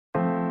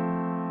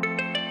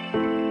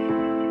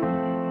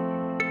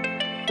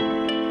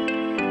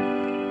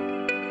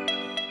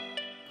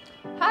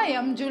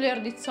I'm Giulia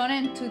Ardizzone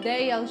and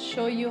today I'll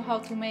show you how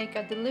to make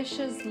a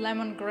delicious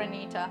lemon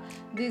granita.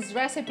 This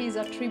recipe is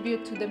a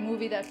tribute to the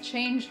movie that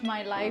changed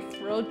my life,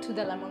 Road to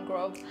the Lemon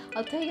Grove.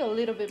 I'll tell you a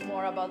little bit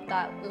more about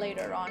that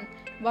later on,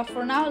 but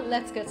for now,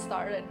 let's get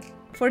started.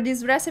 For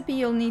this recipe,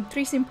 you'll need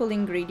 3 simple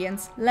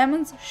ingredients: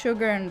 lemons,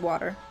 sugar and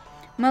water.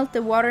 Melt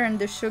the water and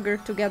the sugar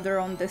together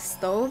on the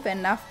stove,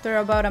 and after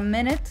about a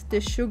minute,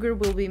 the sugar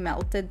will be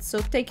melted, so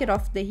take it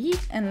off the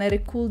heat and let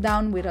it cool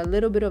down with a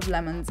little bit of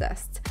lemon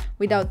zest,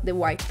 without the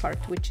white part,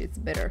 which is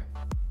bitter.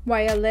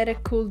 While I let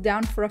it cool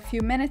down for a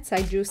few minutes,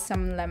 I juiced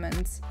some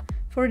lemons.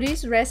 For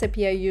this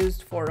recipe, I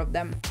used 4 of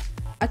them.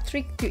 A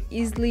trick to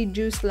easily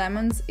juice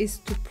lemons is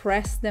to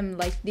press them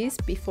like this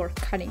before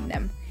cutting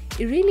them.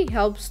 It really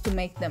helps to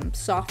make them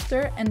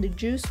softer and the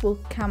juice will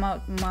come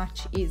out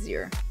much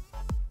easier.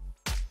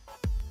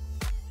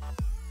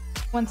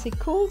 Once it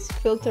cools,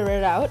 filter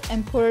it out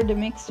and pour the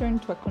mixture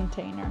into a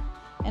container.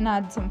 And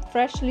add some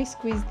freshly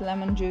squeezed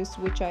lemon juice,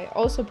 which I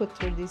also put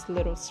through this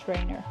little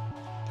strainer.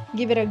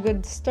 Give it a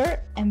good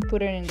stir and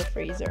put it in the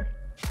freezer.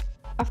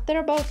 After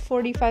about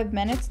 45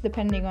 minutes,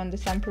 depending on the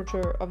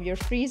temperature of your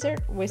freezer,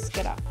 whisk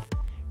it up.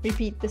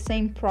 Repeat the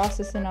same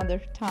process another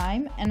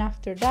time, and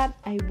after that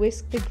I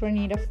whisk the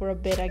granita for a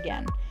bit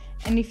again.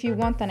 And if you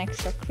want an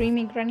extra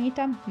creamy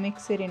granita,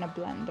 mix it in a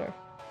blender.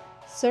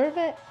 Serve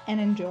it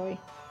and enjoy!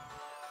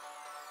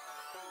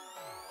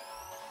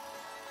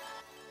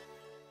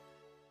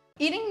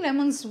 Eating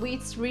lemon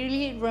sweets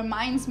really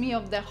reminds me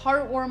of the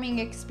heartwarming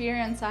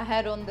experience I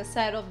had on the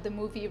set of the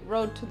movie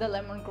Road to the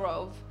Lemon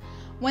Grove.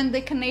 When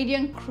the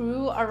Canadian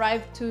crew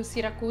arrived to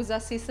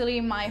Siracusa,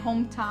 Sicily, my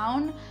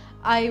hometown,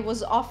 I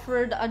was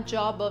offered a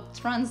job of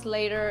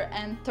translator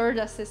and third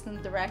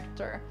assistant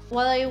director.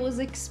 While I was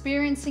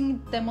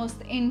experiencing the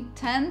most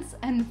intense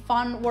and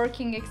fun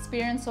working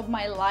experience of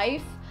my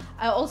life,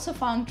 I also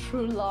found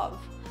true love.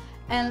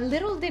 And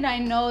little did I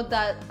know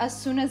that as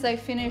soon as I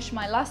finished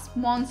my last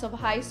months of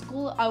high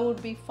school, I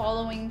would be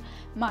following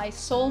my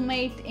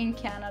soulmate in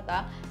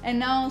Canada. And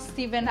now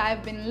Steve and I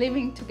have been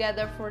living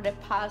together for the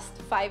past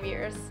 5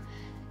 years.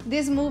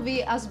 This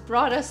movie has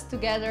brought us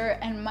together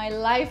and my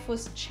life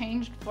was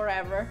changed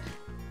forever.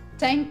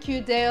 Thank you,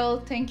 Dale,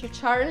 thank you,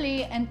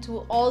 Charlie, and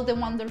to all the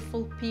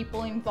wonderful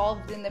people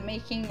involved in the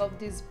making of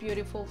this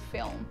beautiful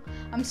film.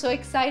 I'm so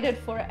excited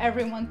for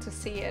everyone to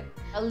see it.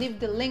 I'll leave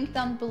the link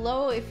down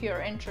below if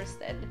you're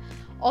interested.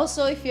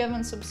 Also, if you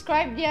haven't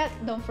subscribed yet,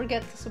 don't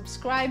forget to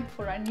subscribe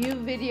for a new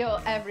video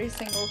every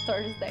single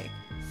Thursday.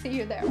 See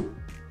you there.